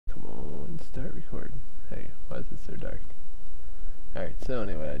start recording. Hey, why is it so dark? Alright, so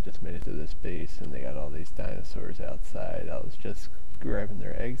anyway, I just made it to this base and they got all these dinosaurs outside. I was just grabbing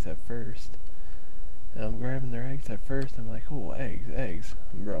their eggs at first. And I'm grabbing their eggs at first. I'm like, oh, eggs.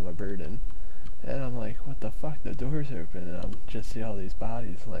 I brought my bird in. And I'm like, what the fuck? The door's open. And I'm just see all these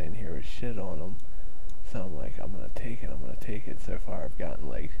bodies laying here with shit on them. So I'm like, I'm gonna take it. So far I've gotten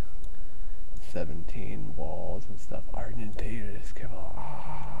like 17 walls and stuff. Argentatus, Kibble.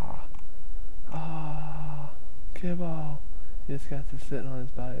 Kibble. He just got to sitting on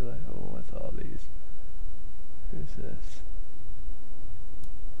his body like, oh, what's all these? Who's this?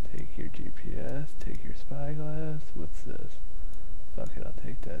 Take your GPS, take your spyglass. What's this? Fuck it, I'll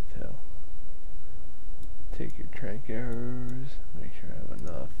take that too. Take your trank arrows. Make sure I have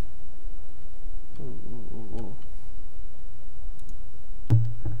enough. Ooh.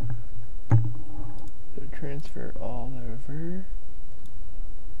 So transfer all over.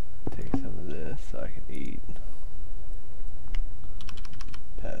 Take some of this so I can eat.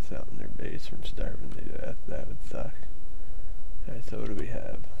 Pass out in their base from starving to death. That would suck. Alright, so what do we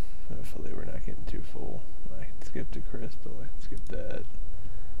have? Hopefully we're not getting too full. I can skip the crystal. I can skip that.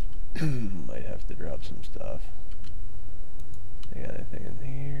 Might have to drop some stuff. They got anything in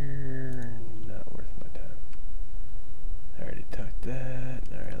here? Not worth my time. I already tucked that.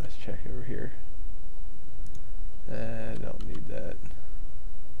 Alright, let's check over here. Don't need that.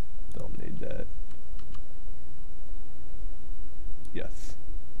 Don't need that. Yes.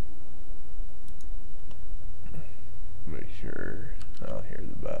 Make sure I'll hear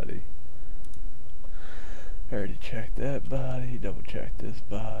the body. I already checked that body. Double check this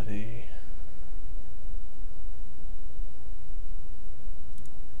body.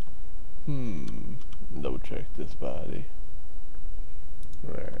 Double check this body.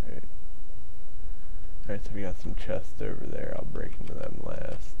 Alright. Alright, so we got some chests over there. I'll break into them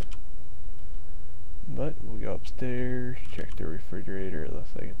last. But we'll go upstairs, check the refrigerator. It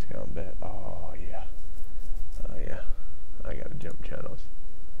looks like it's gone bad. Oh yeah. Oh yeah. I gotta jump channels.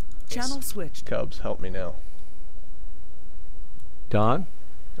 Channel switched. Cubs, help me now. Don?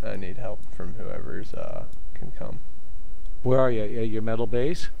 I need help from whoever's can come. Where are you? At your metal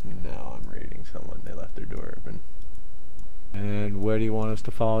base? No, I'm raiding someone. They left their door open. And where do you want us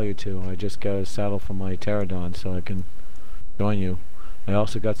to follow you to? I just got a saddle for my pterodon so I can join you. I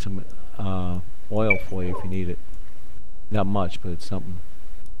also got some oil for you if you need it. Not much, but it's something.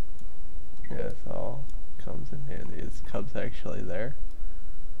 Yeah, it all comes in handy. Is Cubs actually there?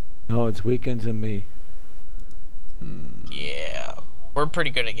 No, it's Weekends and me. Yeah, we're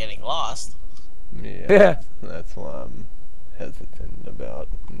pretty good at getting lost. Yeah. That's why I'm hesitant about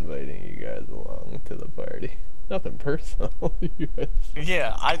inviting you guys along to the party. Nothing personal, you guys.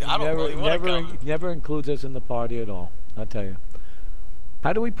 Yeah, I don't really want to come. Never includes us in the party at all. I'll tell you.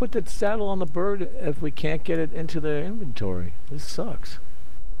 How do we put that saddle on the bird if we can't get it into the inventory? This sucks.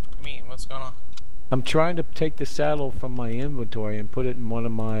 I mean, what's going on? I'm trying to take the saddle from my inventory and put it in one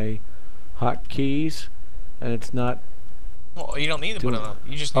of my hotkeys, and it's not. Well, you don't need to put it on.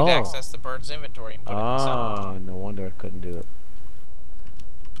 You just need to access the bird's inventory and put it in the saddle. No wonder I couldn't do it.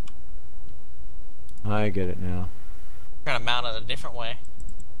 I get it now. We're gonna mount it a different way.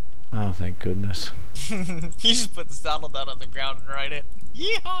 Oh, thank goodness. You just put the saddle down on the ground and ride it.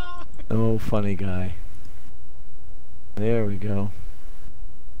 Yeehaw! Oh, funny guy. There we go.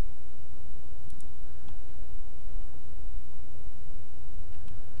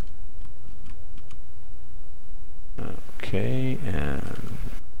 Okay, and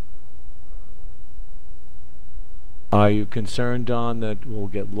are you concerned, Don, that we'll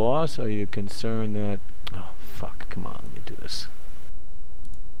get lost? Or are you concerned that... Oh, fuck, come on, let me do this.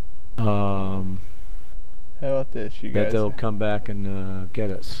 How about this, you guys? That they'll come back and get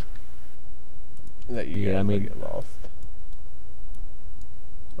us. That you guys will get lost.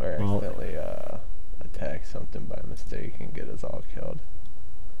 Or accidentally attack something by mistake and get us all killed.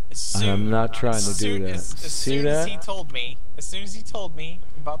 I'm not trying to do that. As soon as he told me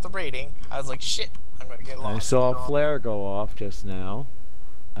about the raiding, I was like, shit, I'm gonna get lost. I saw a flare go off just now.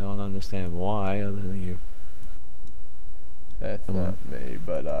 I don't understand why, other than you. That's not me,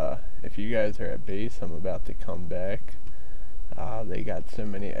 but if you guys are at base, I'm about to come back. They got so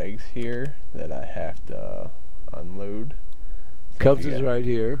many eggs here that I have to unload. So Cubs is right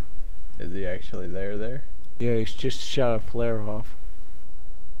here. Is he actually there? Yeah, he's just shot a flare off.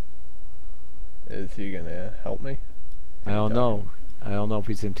 Is he gonna help me? I don't know. I don't know if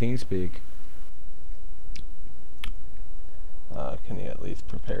he's in TeamSpeak. Can he at least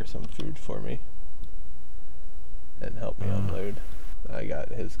prepare some food for me? And help me unload? I got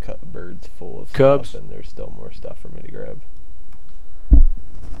his birds full of Cubs. stuff, and there's still more stuff for me to grab.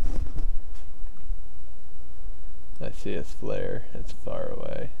 I see his flare. It's far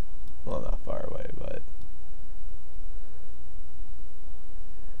away. Well, not far away, but...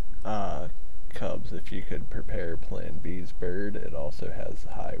 Cubs, if you could prepare Plan B's bird, it also has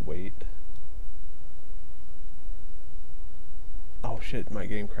high weight. Oh shit, my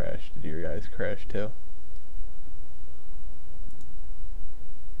game crashed. Did your guys crash too?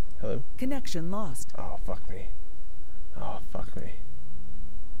 Hello? Connection lost. Oh, fuck me. Oh, fuck me.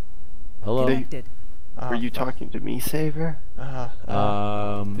 Hello. Connected. Oh, Were you fuck. talking to me, Saver?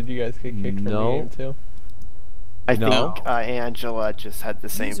 Did you guys get kicked from the no. game too? I No. think Angela just had the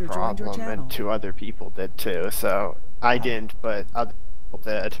same User joined your problem, channel. and 2 other people did too. So I didn't, but other people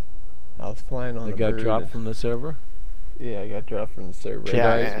did. I was flying on I a got bird. dropped from the server. Yeah, I got dropped from the server. Should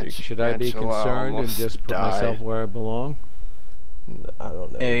I be Angela concerned and almost just put myself died. where I belong? I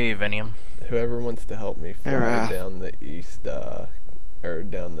don't know. Hey, Venium. Whoever wants to help me fly Wrath. down the east, or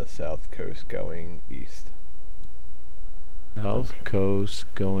down the south coast going east. South coast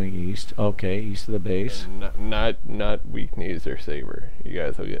going east. Okay, east of the base. And not weak knees or saber. You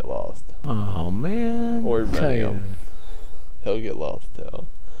guys will get lost. Oh man. Or Tell ya. Venium. He'll get lost too.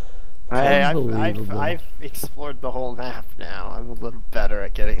 Unbelievable. I've explored the whole map now. I'm a little better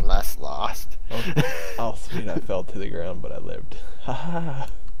at getting less lost. Oh sweet, I fell to the ground, but I lived. Haha.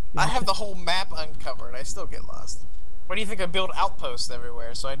 I have the whole map uncovered. I still get lost. Why do you think I build outposts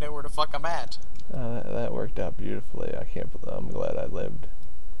everywhere so I know where the fuck I'm at? That worked out beautifully. I'm glad I lived.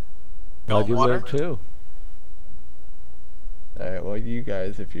 Glad you water. lived too. Alright, well you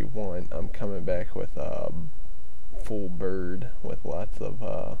guys, if you want, I'm coming back with a full bird with lots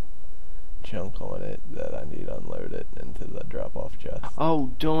of junk on it that I need unloaded into the drop-off chest.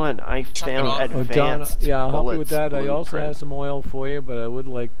 Oh, Dawn, I Chuck it found off. Oh, Don, advanced yeah, I'll help you with bullets that. I also blueprint. have some oil for you, but I would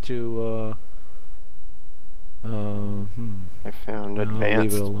like to. I found I'll leave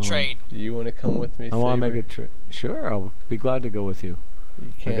advanced. it alone. Trade. Do you want to come with me, I want to Saber? make a trip. Sure, I'll be glad to go with you.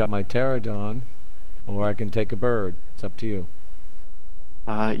 You I can't. got my pterodon, or I can take a bird. It's up to you.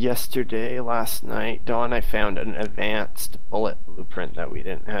 Last night, Dawn, I found an advanced bullet blueprint that we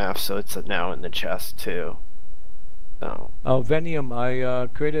didn't have, so it's now in the chest too. So, Oh, Venium, I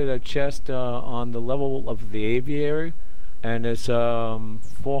created a chest on the level of the aviary, and it's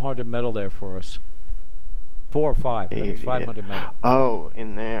 400 metal there for us. 4 or 5, I think it's 500 metal. oh,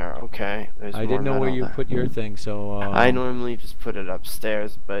 in there, okay. There's I didn't know more where metal you there. put your thing, so I normally just put it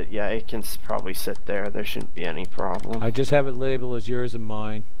upstairs, but yeah, it can probably sit there. There shouldn't be any problem. I just have it labeled as yours and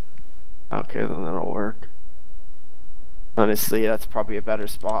mine. Okay, then that'll work. Honestly, that's probably a better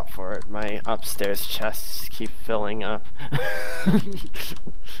spot for it. My upstairs chests keep filling up.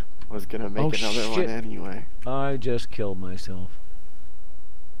 Was gonna make Oh, another one shit. anyway. I just killed myself.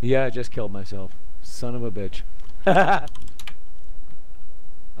 Yeah, I just killed myself. Son of a bitch.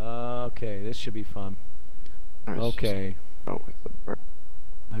 Okay, this should be fun. Let's just Okay, go with the bird.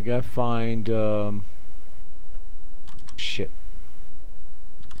 I gotta find, shit.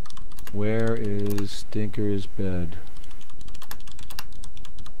 Where is Stinker's bed?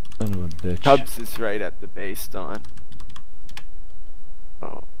 Son of a bitch. Cubs is right at the base, Dawn.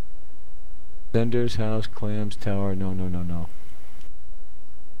 Oh, Bender's house, Clams Tower. No, no, no, no.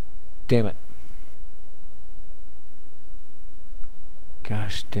 Damn it.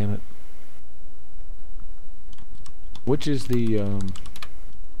 Gosh, damn it. Which is the,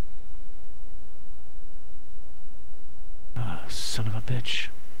 son of a bitch.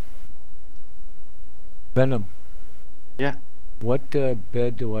 Venom. yeah. What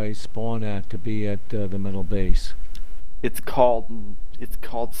bed do I spawn at to be at the metal base? It's called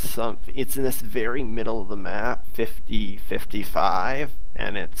something. It's in this very middle of the map, 50-55,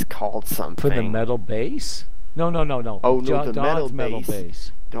 and it's called something. For the metal base? No, no, no, no. Oh, no, the Don's metal base.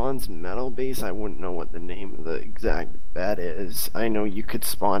 base. Dawn's metal base, I wouldn't know what the name of the exact bed is. I know you could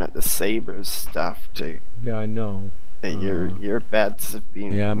spawn at the Sabres stuff to Yeah, I know. your beds have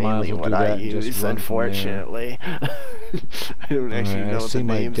been yeah, I might as mainly well do what I that and just use, run from there. unfortunately. I don't actually Alright, I know see the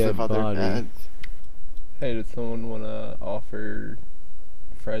my names dead of other body. beds. Hey, did someone want to offer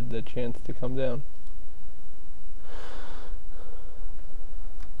Fred the chance to come down?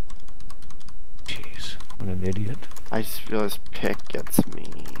 Jeez, what an idiot. I just feel this pick gets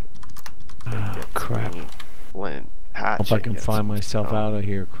me. Ah, Gets crap. me. Flint Hope I hatchet can gets find me. myself Oh. out of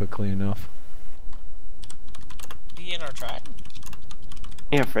here quickly enough. Be in our tribe?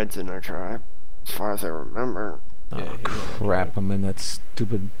 Yeah, Fred's in our tribe, as far as I remember. Yeah, Oh, he's in our crap, tribe. I'm in that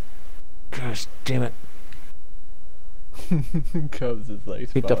stupid... Gosh, damn it. Cubs is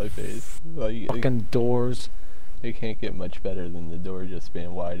like Hit the smiley face. Like, Fucking doors. it can't get much better than the door just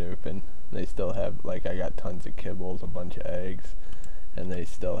being wide open. They still have, like, I got tons of kibbles, a bunch of eggs, and they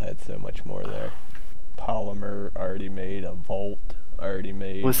still had so much more there. polymer already made, a bolt already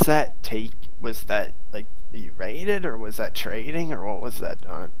made. Was that like you raided, or was that trading, or what was that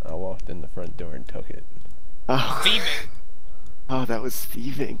done? I walked in the front door and took it. Oh, Thieving. oh, that was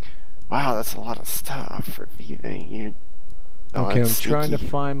thieving. Wow, that's a lot of stuff for thieving. Oh, Okay, I'm that's trying to sneaky.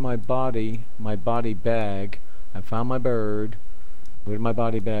 find my body bag. I found my bird. Where did my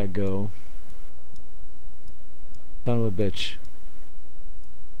body bag go? Son of a bitch.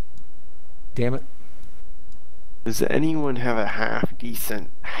 Damn it. Does anyone have a half decent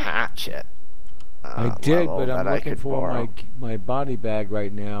hatchet? I did, level but I'm that I looking could for borrow? my body bag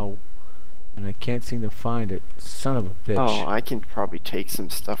right now, and I can't seem to find it. Son of a bitch. Oh, I can probably take some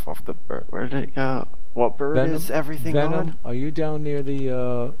stuff off the bird. Where did it go? What bird Venom, is everything Venom, on? are you down near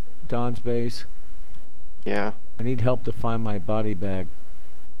the Don's base? Yeah. I need help to find my body bag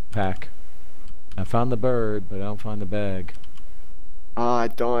pack. I found the bird, but I don't find the bag.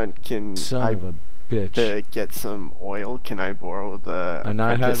 Dawn, can Son I of a bitch. get some oil? Can I borrow the And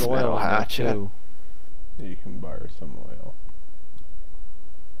I had apprentice metal oil in there hatchet? too. You can borrow some oil.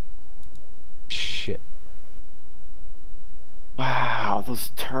 Shit. Wow,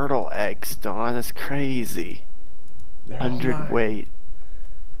 those turtle eggs, Dawn, that's crazy. They're all 100 mine. weight.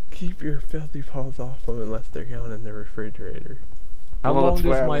 Keep your filthy paws off them unless they're going in the refrigerator. How Well, long that's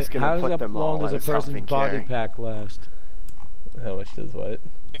where I does was gonna put them long all does a as person's helping body carry. pack last? How much does what?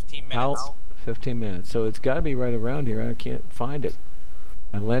 15 minutes. How? 15 minutes. So it's got to be right around here. I can't find it.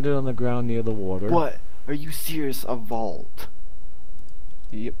 I landed on the ground near the water. What? Are you serious? A vault?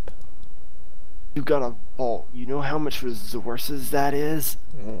 Yep. You got a vault. You know how much resources that is?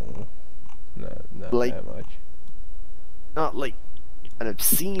 Not Like- that much. Not like an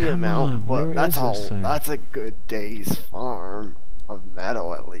obscene Come amount, on, but where that's is this thing? that's a good day's farm of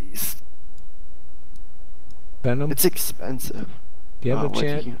metal at least. Venom, It's expensive. do you have a what do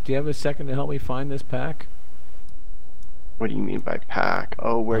chance? you- Do you have a second to help me find this pack? What do you mean by pack?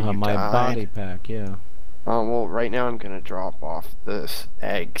 Oh, where you my died? body pack, yeah. Well, right now I'm gonna drop off the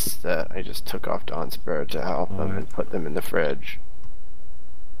eggs that I just took off Don's bird to help them Alright. and put them in the fridge.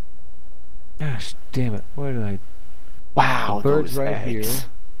 Gosh, damn it! Where did I? Wow, The bird's those right eggs. here.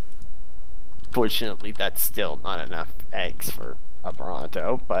 Fortunately, that's still not enough eggs for a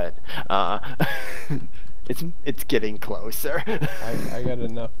Bronto, but it's getting closer. I got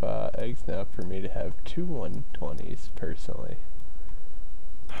enough eggs now for me to have 2 120s personally.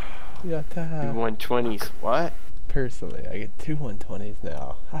 Yatta. 120s. What? Personally, I get 2 120s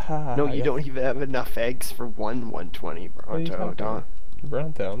now. Haha. No, I you got- don't even have enough eggs for one 120 What are you Bronto, talking Don. about?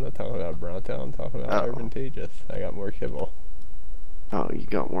 Bronto, I'm not talking about Bronto, I'm talking about Oh. advantageous. I got more kibble. Oh, you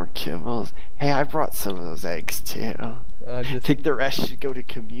got more kibbles. Hey, I brought some of those eggs too. I I just think the rest should go to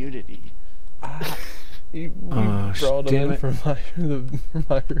community. you Oh, brought them damn in it. from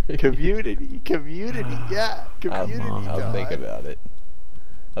my raid. Community, yeah, I'll, community. I'll think Don. about it.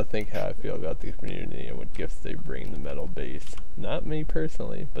 I'll think how I feel about the community and what gifts they bring the metal base. Not me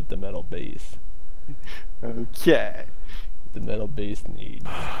personally, but the metal base. Okay. The metal base needs.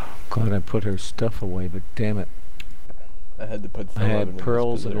 Glad I put her stuff away, but damn it. I had to put some I of had them in this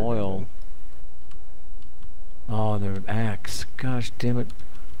pearls and preserve oil. bin. Oh, they're an axe. Gosh, damn it.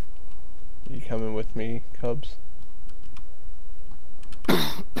 You coming with me, Cubs?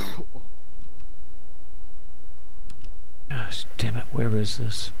 Gosh, damn it. Where is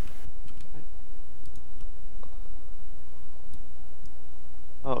this?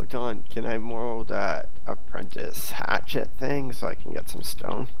 Oh, Don, can I borrow that apprentice hatchet thing so I can get some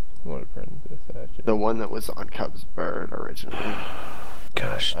stone? What apprentice hatchet? The one that was on Cub's bird originally.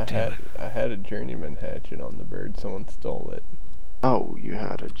 Gosh, damn it. I had a journeyman hatchet on the bird. Someone stole it. Oh, you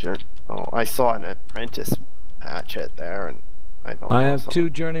had a Oh, I saw an apprentice hatchet there, and I don't. I know, have so- 2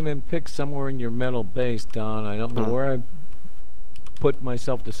 journeyman picks somewhere in your metal base, Don. I don't know where I put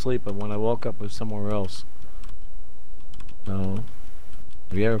myself to sleep, and when I woke up, it was somewhere else. So,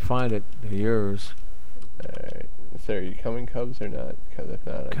 if you ever find it, they're yours. Alright. So are you coming, Cubs, or not? Because if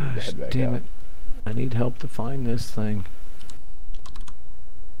not, I need to Gosh, head back damn out. it. I need help to find this thing.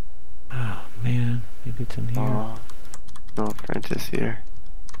 Oh, man. Maybe it's in here. Oh, no apprentice here.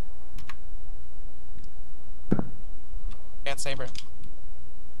 Can't saber.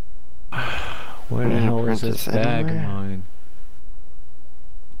 Where the An hell is this apprentice bag of anywhere? mine?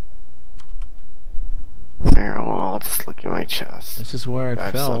 There, well, I'll just look in my chest. This is where I I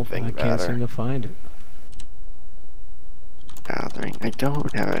have fell. something I can't better. seem to find it. Gathering. I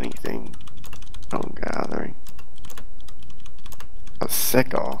don't have anything. Stone gathering. A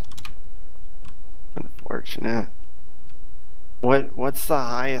sickle. Unfortunate. What's the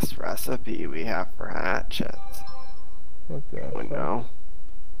highest recipe we have for hatchets? What the Anyone fuck? know?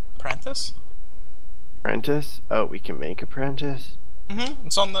 Apprentice? Apprentice? Oh, we can make apprentice?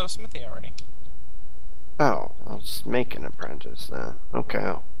 It's on the smithy already. Oh, I'll just make an apprentice then.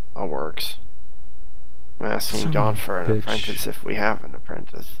 Okay, that works. I'm asking Son Don of a for an bitch. apprentice if we have an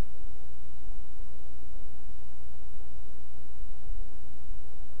apprentice.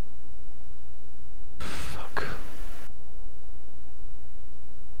 Fuck.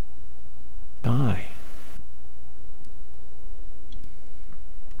 Die.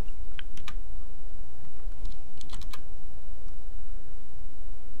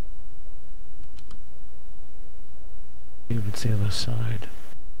 It's the other side.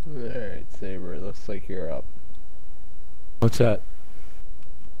 Alright, Saber, looks like you're up. What's that?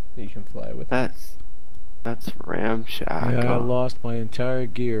 You can fly with it. That's ramshackle. Yeah, I lost my entire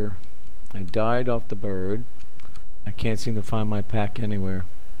gear. I died off the bird. I can't seem to find my pack anywhere.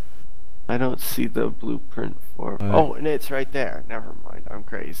 I don't see the blueprint for. Oh, and it's right there. Never mind. I'm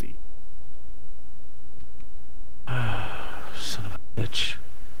crazy. Son of a bitch.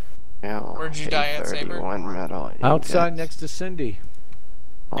 Yeah, Where'd you die at, Saber? 31 metal Outside ingots. next to Cindy.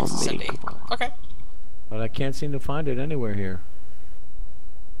 I'll Next to make Cindy. one. Okay. But I can't seem to find it anywhere here.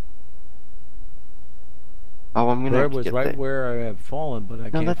 Oh, I'm gonna have Bird to was get right the... where I had fallen, but I No,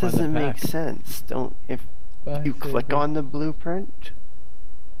 can't that find the doesn't pack. make sense. Don't if Bye, you click Saber. on the blueprint.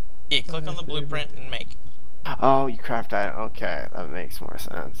 Yeah, click on the blueprint and make. Oh, you craft item. Okay, that makes more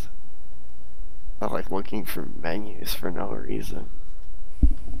sense. I like looking for menus for no reason.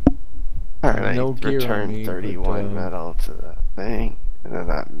 Alright, No gear on return me, 31 but, metal to the thing, and then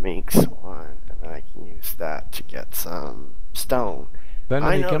that makes one, and then I can use that to get some stone. Then I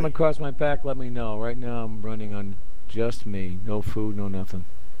when you know- come across my pack, let me know. Right now I'm running on just me. No food, no nothing.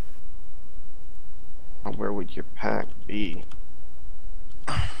 Where would your pack be?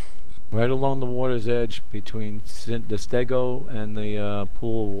 Right along the water's edge between the stego and the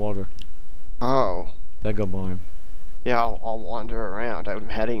pool of water. Oh, Stego barn. yeah, I'll wander around. I'm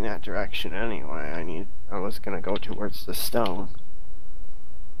heading that direction anyway. I was gonna go towards the stone.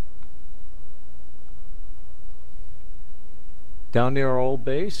 Down near our old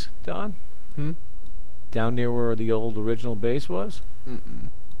base, Don? Hmm? Down near where the old original base was? Mm-mm.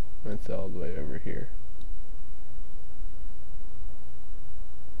 That's all the way over here.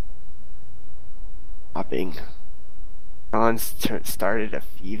 Hopping. Don's started a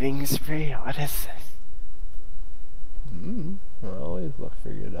thieving spree? What is this? I always look for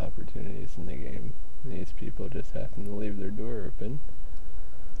good opportunities in the game. These people just happen to leave their door open.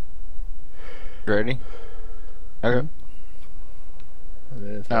 Ready? Okay. I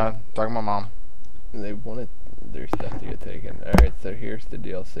mean, it's No, like talking to my mom. they wanted their stuff to get taken. Alright, so here's the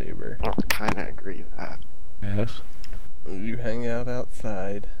deal, Saber. I kinda agree with that. Yes. You hang out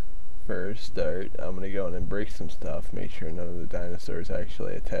outside for a start. I'm gonna go in and break some stuff, make sure none of the dinosaurs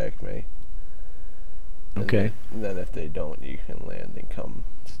actually attack me. And Okay. then if they don't, you can land and come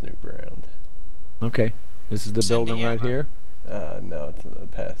snoop around. Okay. This is the building right here? No, it's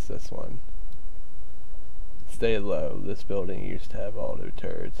past this one. Stay low. This building used to have auto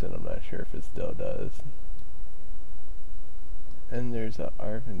turrets, and I'm not sure if it still does. And there's a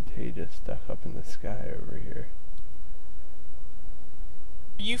Arvantageous stuck up in the sky over here.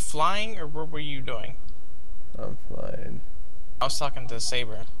 Were you flying or what were you doing? I'm flying. I was talking to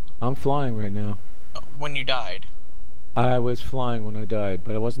Saber. I'm flying right now. When you died. I was flying when I died,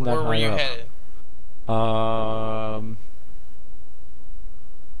 but I wasn't that Where were high you up. headed?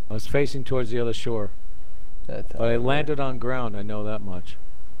 I was facing towards the other shore. That's But I Oliver. landed on ground, I know that much.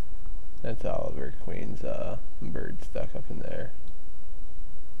 That's Oliver Queen's bird stuck up in there.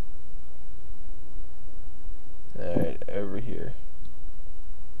 Alright, over here.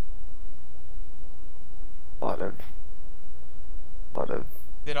 A lot of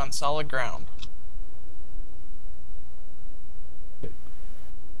Did on solid ground.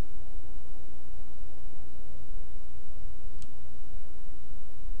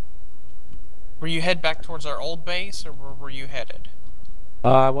 Were you head back towards our old base, or where were you headed?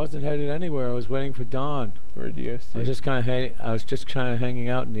 I wasn't headed anywhere. I was waiting for dawn. Where do you I see? was just kind of hanging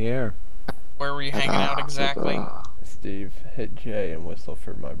out in the air. Where were you hanging out exactly? Steve, hit J and whistle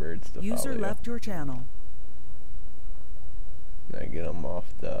for my birds to User follow you. left your channel. Now get them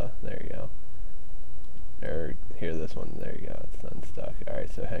off the... There you go. Or here, this one. There you go. It's unstuck.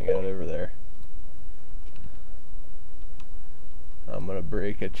 Alright, so hang out over there. I'm gonna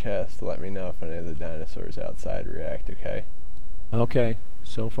break a chest. Let me know if any of the dinosaurs outside react, okay? Okay.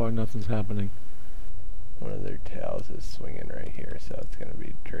 So far, nothing's happening. One of their tails is swinging right here, so it's gonna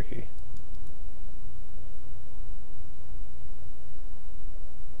be tricky.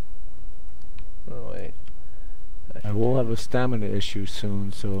 Oh, wait. I will have a stamina issue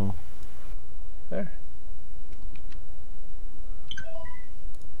soon, so... There.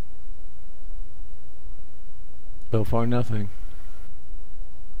 So far, nothing.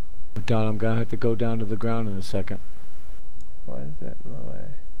 But Don, I'm gonna have to go down to the ground in a second. Why is that in my way?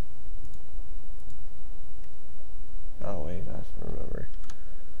 Oh wait, I have to remember.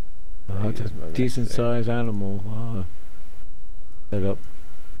 It's a use my decent next thing. sized animal set up.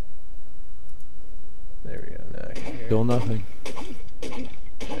 There we go. Now I can hear. Still nothing.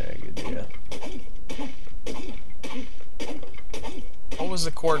 Yeah, good deal. What was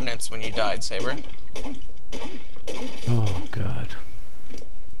the coordinates when you died, Saber? Oh God.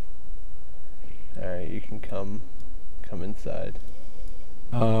 Alright, you can come inside.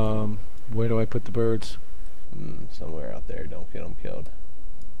 Where do I put the birds? Somewhere out there. Don't get them killed.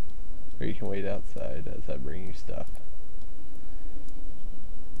 Or you can wait outside as I bring you stuff.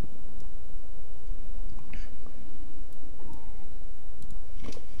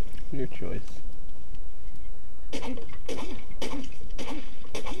 Your choice.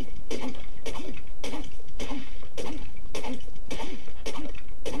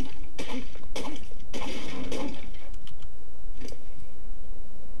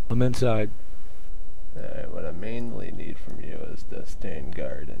 I'm inside. Alright, what I mainly need from you is to stand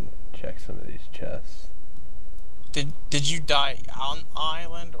guard and check some of these chests. Did you die on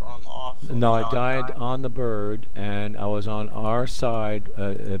island or on off? No, I died on the bird, and I was on our side.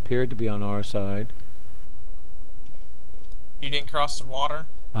 It appeared to be on our side. You didn't cross the water?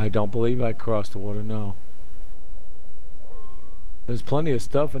 I don't believe I crossed the water, no. There's plenty of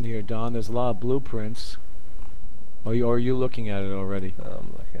stuff in here, Don. There's a lot of blueprints. Or are you looking at it already?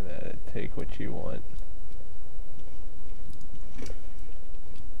 I'm looking at it. Take what you want.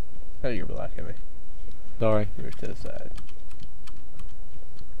 Oh, you're blocking me. Sorry. Move to the side.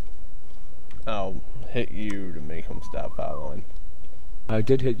 I'll hit you to make them stop following. I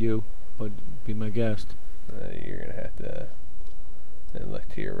did hit you, but be my guest. You're gonna have to look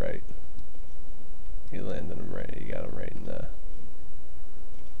to your right. You landed them right. You got them right in the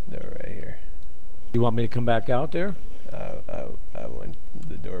door right here. You want me to come back out there? I want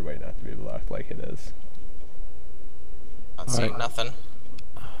the doorway not to be blocked like it is. Not seeing Alright. nothing.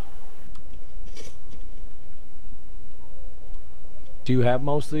 Do you have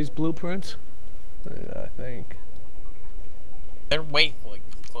most of these blueprints? I think. They're way like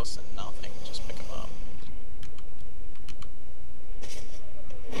close to nothing. Just pick them up.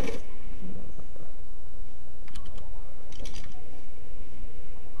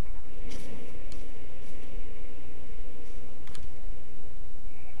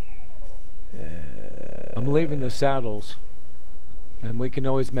 I'm leaving the saddles, and we can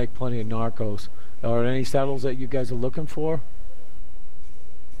always make plenty of narcos. Are there any saddles that you guys are looking for?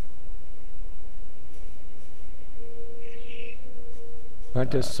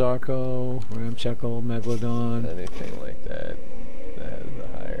 Prentice, Sarco, Ramcheckle, Megalodon. Anything like that that has a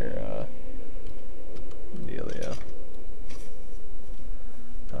higher dealio.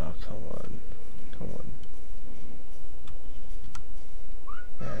 Oh, come on. Come on.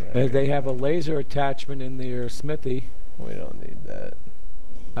 They have a laser attachment in their smithy. We don't need that.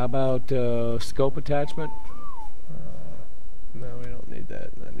 How about scope attachment? No, we don't need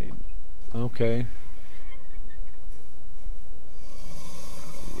that. I need... Okay.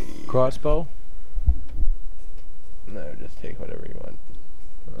 Crossbow? No, just take whatever you want.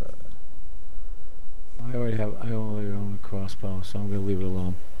 I only own a crossbow, so I'm gonna leave it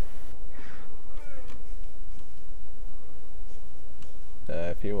alone.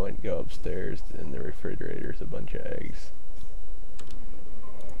 If you want, go upstairs. In the refrigerator's a bunch of eggs.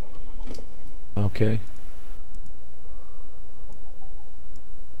 Okay.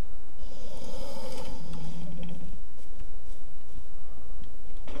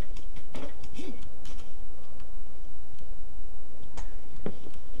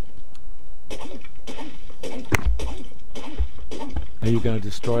 Are you gonna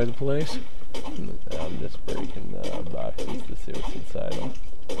destroy the place? I'm just breaking the boxes to see what's inside them.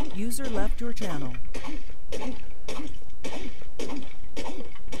 User left your channel.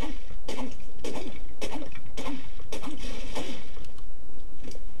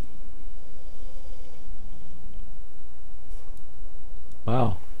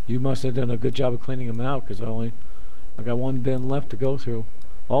 Wow, you must have done a good job of cleaning them out, because I got one bin left to go through.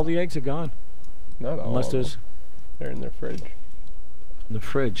 All the eggs are gone. Not all Unless of there's them. They're in the fridge. the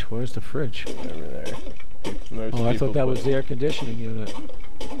fridge. Where's the fridge? Over there. Most Oh, I people thought that was put- the air conditioning unit.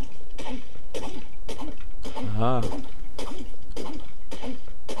 Ah.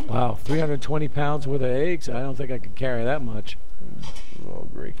 Wow, 320 pounds worth of eggs? I don't think I could carry that much. We'll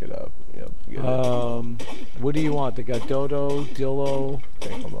break it up. Yep. Get it. What do you want? They got Dodo, Dillo,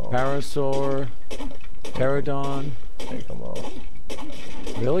 Take them all. Parasaur, Pterodon. Take them all.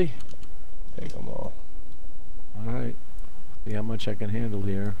 Really? Take them all. Alright. See how much I can handle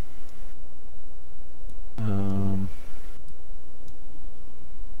here. Good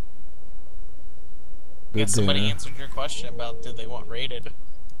Guess somebody there. answered your question about did they want rated.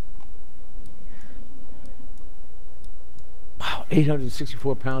 Wow,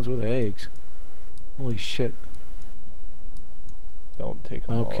 864 pounds worth of eggs. Holy shit. Don't take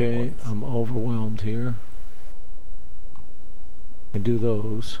them all at Okay, once. I'm overwhelmed here. Can do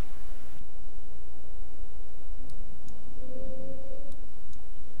those.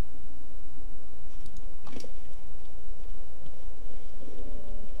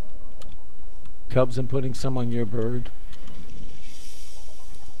 Cubs, I'm putting some on your bird.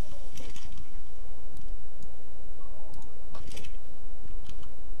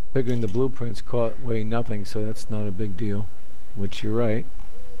 Figuring the blueprints weigh nothing, so that's not a big deal. Which you're right.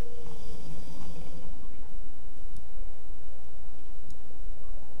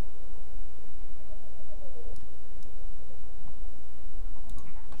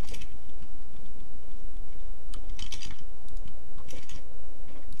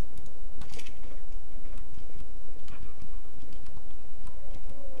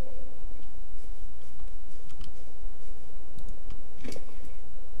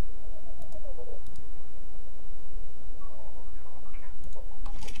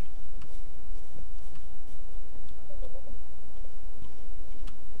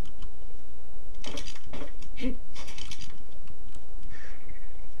 Give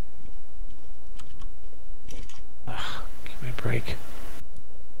me a break.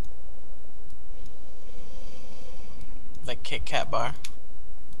 That Kit Kat bar.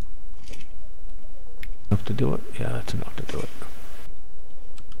 Enough to do it? Yeah, that's enough to do it.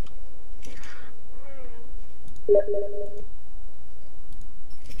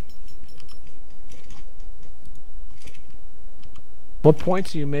 What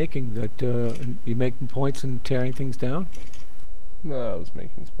points are you making? That you making points and tearing things down? No, I was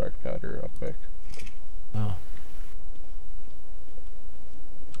making spark powder real quick. Oh.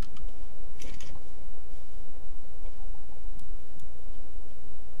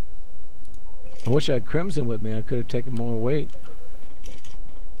 I wish I had Crimson with me. I could have taken more weight.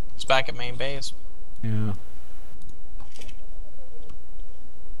 It's back at main base. Yeah.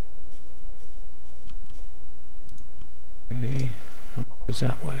 Okay. How much is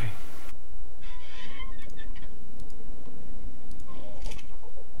that way?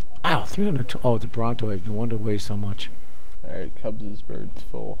 Wow, 300. Oh, it's a Bronto egg. No wonder it weighs so much. Alright, Cubs' bird's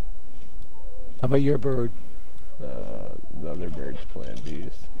full. How about your bird? The other bird's plan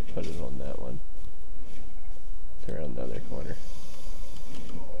B's. Put it on that one. It's around the other corner.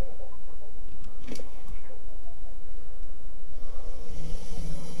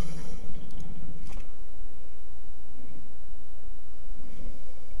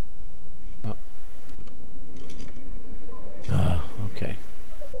 Okay.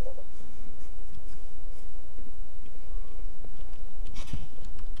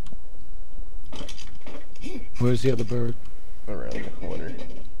 Where's the other bird? Around the corner.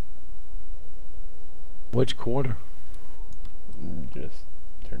 Which quarter? Just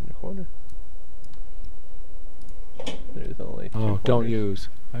turn the corner. There's only two Oh, don't corners. use.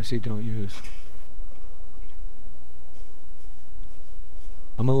 I see don't use.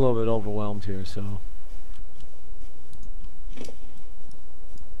 I'm a little bit overwhelmed here, so.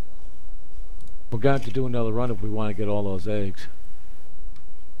 We're going to have to do another run if we want to get all those eggs.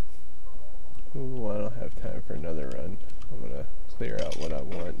 Ooh, I don't have time for another run. I'm gonna clear out what I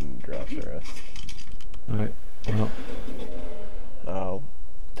want and drop the rest. Alright, well, I'll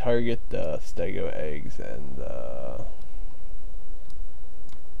target the stego eggs and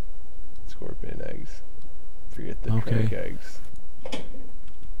scorpion eggs. Forget the Okay. trunk eggs.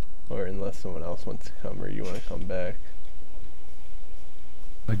 Or unless someone else wants to come or you want to come back.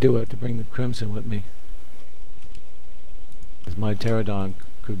 I do have to bring the Crimson with me. Because my pterodon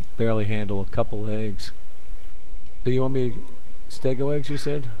could barely handle a couple eggs. Do you want me stego eggs, you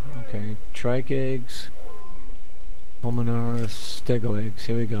said? Okay, trike eggs, pulmonaris, stego eggs,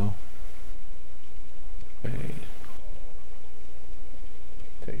 here we go. Okay,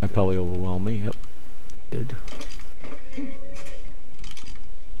 Take that probably overwhelmed me, yep, did.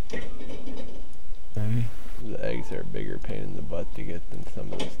 Okay, the eggs are a bigger pain in the butt to get than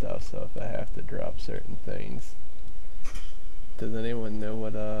some of the stuff, so if I have to drop certain things. Does anyone know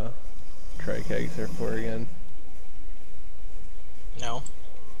what trike eggs are for again? No.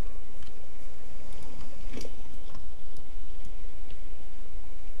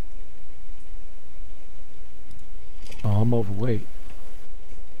 oh, I'm overweight.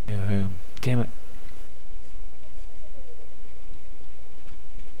 Yeah, I am. Damn it.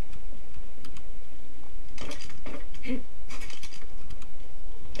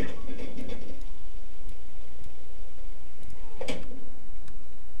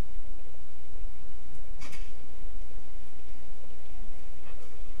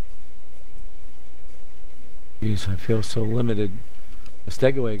 Jeez, I feel so limited. The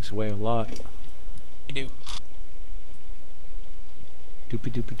stego eggs weigh a lot. You do.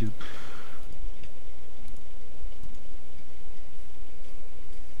 Doopy doopy doop.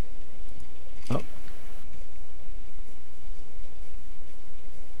 Oh,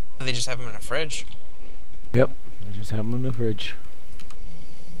 They just have them in a fridge. yep. I just have them in the fridge.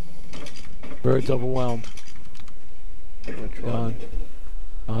 Bird's overwhelmed. Which one?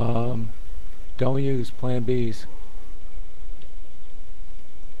 Done. Don't use Plan Bs.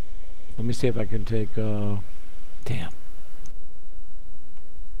 Let me see if I can take. Damn.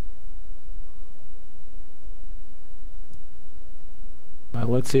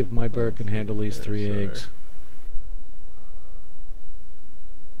 Let's see if my bird can handle these Yeah, 3 sorry. eggs.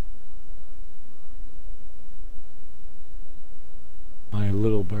 My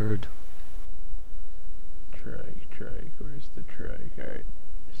little bird. Trike. Where's the trike? Alright.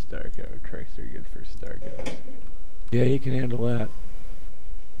 Starco. Trikes are good for Starcos. Yeah, he can handle that.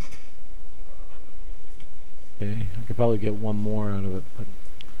 Okay, I could probably get one more out of it, but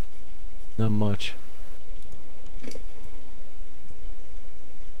not much.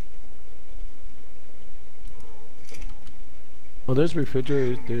 Well, there's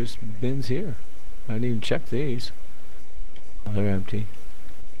refrigerators, there's bins here. I didn't even check these. Oh, they're empty.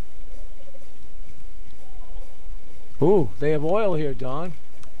 Ooh, they have oil here, Don.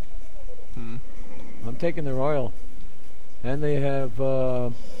 Hmm. I'm taking their oil. And they have,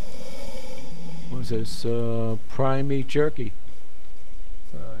 what was this, prime meat jerky.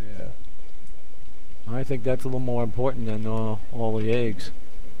 Oh, yeah. I think that's a little more important than all the eggs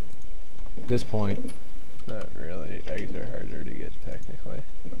at this point. Not really. Eggs are harder to get, technically.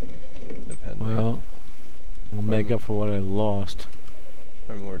 Depending. Well, I'll make up for what I lost.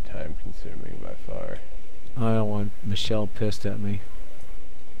 Or more time consuming by far. I don't want Michelle pissed at me.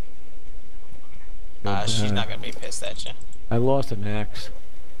 She's not gonna be pissed at you. I lost an axe.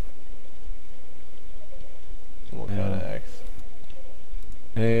 What kind of Yeah. axe?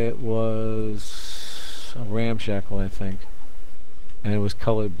 It was a ramshackle, I think. And it was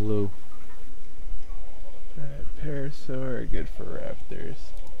colored blue. Alright, parasaur are good for raptors.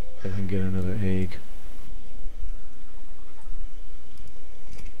 I can get another egg.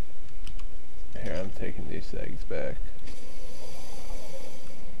 Here, I'm taking these eggs back.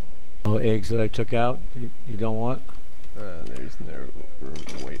 Oh, eggs that I took out? You don't want? There's no room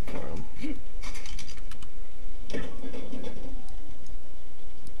to wait for them.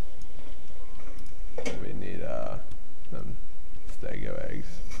 We need, them stego eggs.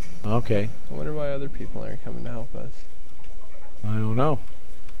 Okay. I wonder why other people aren't coming to help us. I don't know.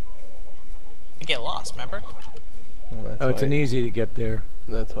 You get lost, remember? Well, that's Oh, it's why, an easy to get there.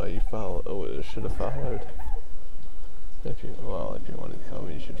 That's why you follow. Oh, it should have followed. If you wanted to come,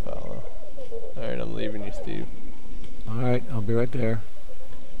 you should follow. Alright, I'm leaving you, Steve. Alright, I'll be right there.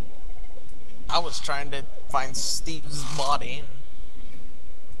 I was trying to find Steve's body.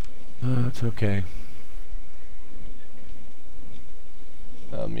 It's okay.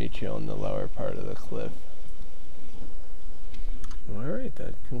 I'll meet you on the lower part of the cliff. Alright,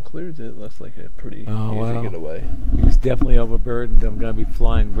 that concludes it. Looks like a pretty Oh, easy wow. getaway. It's definitely overburdened. I'm gonna be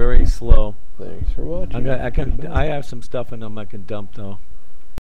flying very slow. Thanks for watching. I have some stuff in them I can dump though.